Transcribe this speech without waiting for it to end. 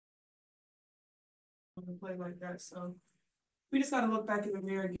to play like that. So we just got to look back in the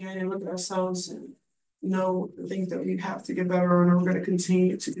mirror again and look at ourselves and know the things that we have to get better on, and we're going to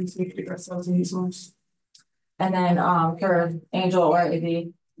continue to get ourselves in these ones. And then for Angel or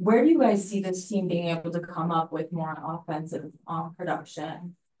Izzy, where do you guys see this team being able to come up with more offensive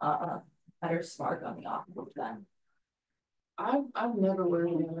production, better spark on the offensive end? I've never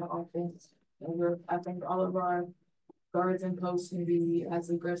worried about offense. I think all of our guards and posts can be as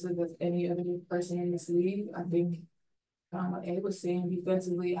aggressive as any other person in this league. I think like A was saying,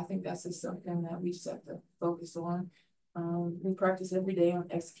 defensively, I think that's just something that we just have to focus on. We practice every day on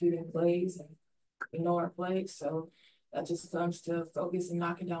executing plays and we know our plays, so that just comes to focus and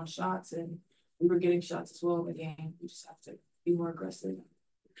knocking down shots, and we were getting shots as well in the game. We just have to be more aggressive.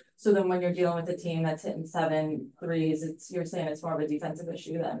 So then when you're dealing with a team that's hitting 7 threes, you're saying it's more of a defensive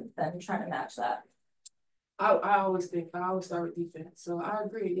issue than trying to match that. I always start with defense. So I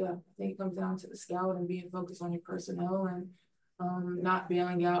agree, yeah. I think it comes down to the scout and being focused on your personnel and not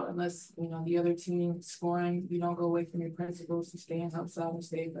bailing out unless, you know, the other team scoring. You don't go away from your principles. You stay and help out and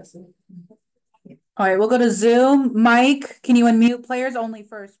stay aggressive. All right, we'll go to Zoom. Mike, can you unmute? Players only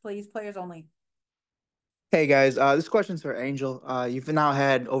first, please. Players only. Hey guys, this question's for Angel. You've now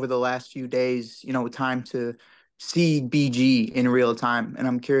had over the last few days, time to see BG in real time, and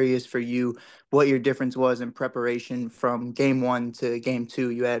I'm curious for you what your difference was in preparation from game 1 to game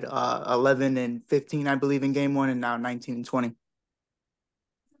 2. You had 11 and 15, I believe, in game 1, and now 19 and 20. It's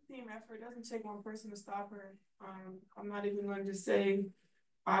a team effort. It doesn't take one person to stop her. I'm not even going to just say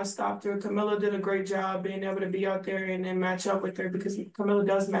I stopped her. Camilla did a great job being able to be out there and then match up with her, because Camilla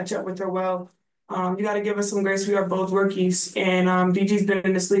does match up with her well. You got to give us some grace. We are both rookies, and BG's been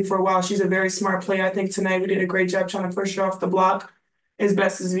in this league for a while. She's a very smart player. I think tonight we did a great job trying to push her off the block as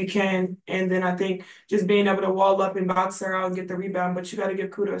best as we can. And then I think just being able to wall up and box her out and get the rebound. But you got to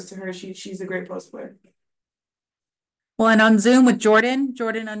give kudos to her. She's a great post player. Well, and on Zoom with Jordan.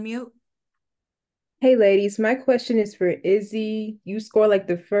 Jordan, unmute. Hey ladies, my question is for Izzy. You scored like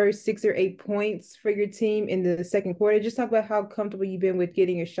the first 6 or 8 points for your team in the second quarter. Just talk about how comfortable you've been with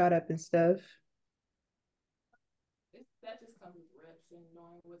getting your shot up and stuff. That just comes with reps and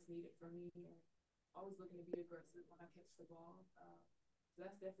knowing what's needed for me, and always looking to be aggressive when I catch the ball. So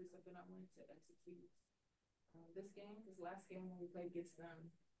that's definitely something I wanted to execute this last game when we played against them,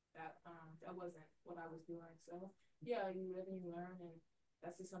 that wasn't what I was doing. So yeah, you live and you learn, and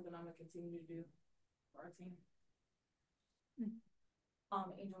that's just something I'm gonna continue to do for our team.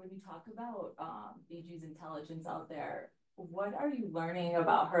 Angel, when you talk about BG's intelligence out there, what are you learning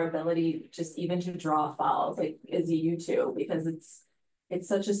about her ability just even to draw fouls, like Izzy, you too, because it's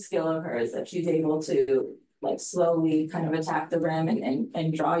such a skill of hers that she's able to like slowly kind of attack the rim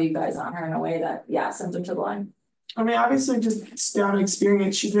and draw you guys on her in a way that, yeah, sends her to the line. I mean, obviously just down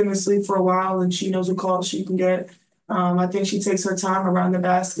experience. She's been in this league for a while and she knows what calls she can get. I think she takes her time around the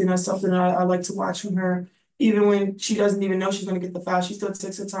basket, and that's something that I like to watch from her. Even when she doesn't even know she's going to get the foul, she still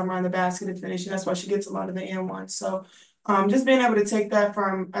takes her time around the basket and finish, and that's why she gets a lot of the and-ones. So just being able to take that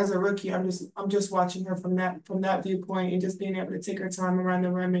from as a rookie, I'm just watching her from that viewpoint, and just being able to take her time around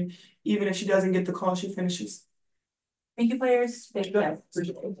the rim, and even if she doesn't get the call, she finishes. Thank you, players. Thank you, guys.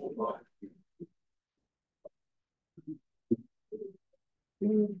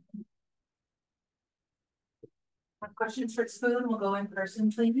 Questions for Spoon? We'll go in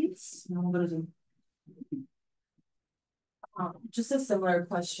person, please. And we'll go to Zoom. Just a similar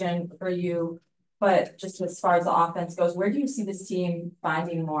question for you, but just as far as the offense goes, where do you see this team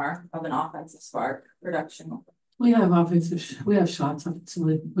finding more of an offensive spark production? We have shots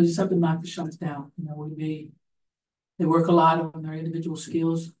offensively. We just have to knock the shots down. You know, they work a lot on their individual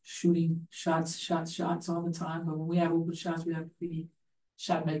skills, shooting shots all the time. But when we have open shots, we have to be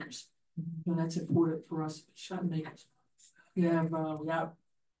shot makers. And that's important for us, shot makers. We have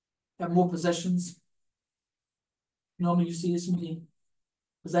more possessions. Normally you see this many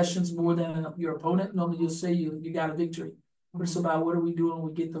possessions more than your opponent. Normally you'll say you got a victory. But it's about what are we doing when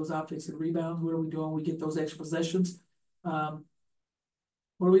we get those offensive rebounds? What are we doing when we get those extra possessions? What are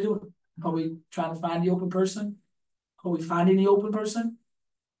we doing? Are we trying to find the open person? Are we finding the open person?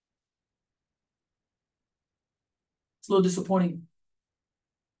 It's a little disappointing.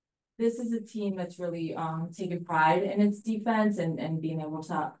 This is a team that's really taken pride in its defense and being able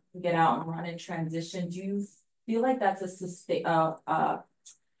to get out and run in transition. Do you feel like that's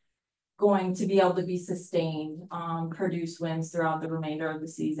going to be able to be sustained, produce wins throughout the remainder of the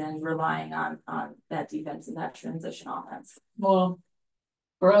season, relying on that defense and that transition offense? Well,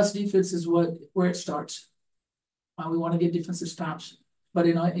 for us, defense is where it starts. We want to get defensive stops, but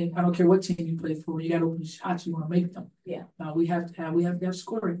I don't care what team you play for. You got to open shots. You want to make them. Yeah. We have to have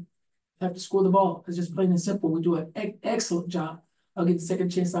scoring. have to score the ball. It's just plain and simple. We do an excellent job of getting second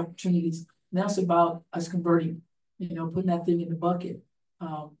chance opportunities. Now it's about us converting, putting that thing in the bucket.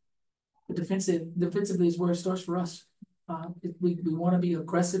 But defensively is where it starts for us. We want to be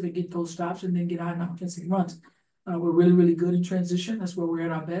aggressive and get those stops and then get out in offensive runs. We're really, really good in transition. That's where we're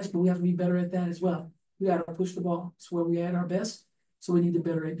at our best, but we have to be better at that as well. We got to push the ball. It's where we're at our best. So we need to be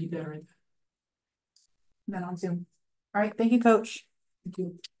better at that. Then on Zoom. All right, thank you, Coach. Thank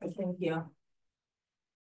you. Thank you.